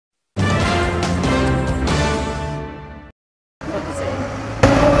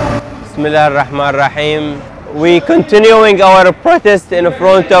Bismillah ar-Rahman ar-Rahim. We continuing our protest in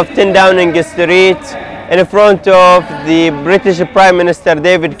front of 10 Downing Street, in front of the British Prime Minister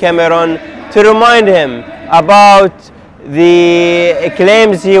David Cameron, to remind him about the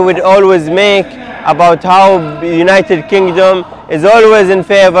claims he would always make about how the United Kingdom is always in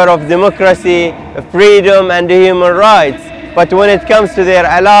favor of democracy, freedom and human rights. But when it comes to their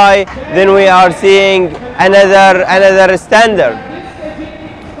ally, then we are seeing another standard.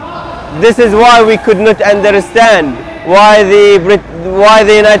 This is why we could not understand why the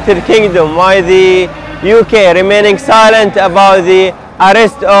United Kingdom, why the UK remaining silent about the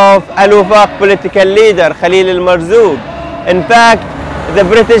arrest of Al-Wafaq political leader Khalil al-Marzouk. In fact, the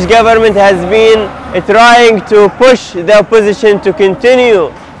British government has been trying to push the opposition to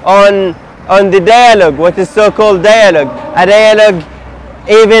continue on the dialogue, what is so-called dialogue. A dialogue,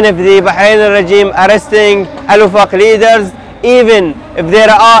 even if the Bahraini regime arresting Al-Wafaq leaders, even if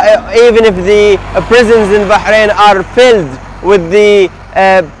the prisons in Bahrain are filled with the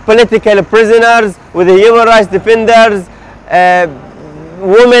political prisoners, with the human rights defenders,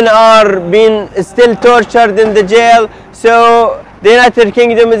 women are being still tortured in the jail. So the United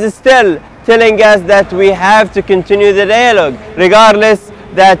Kingdom is still telling us that we have to continue the dialogue, regardless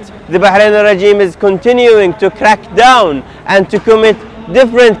that the Bahraini regime is continuing to crack down and to commit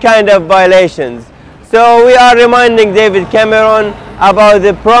different kind of violations. So we are reminding David Cameron about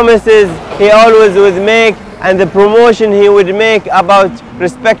the promises he always would make and the promotion he would make about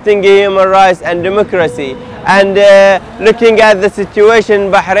respecting human rights and democracy. And looking at the situation in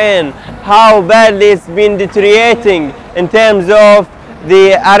Bahrain, how badly it's been deteriorating in terms of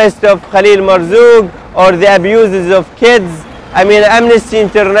the arrest of Khalil Marzouk or the abuses of kids. I mean, Amnesty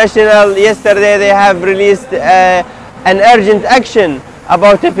International, yesterday they have released an urgent action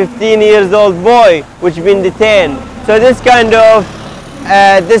about a 15-year-old boy which been detained. So this kind of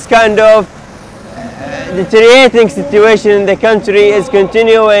deteriorating situation in the country is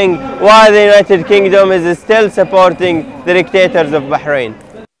continuing while the United Kingdom is still supporting the dictators of Bahrain.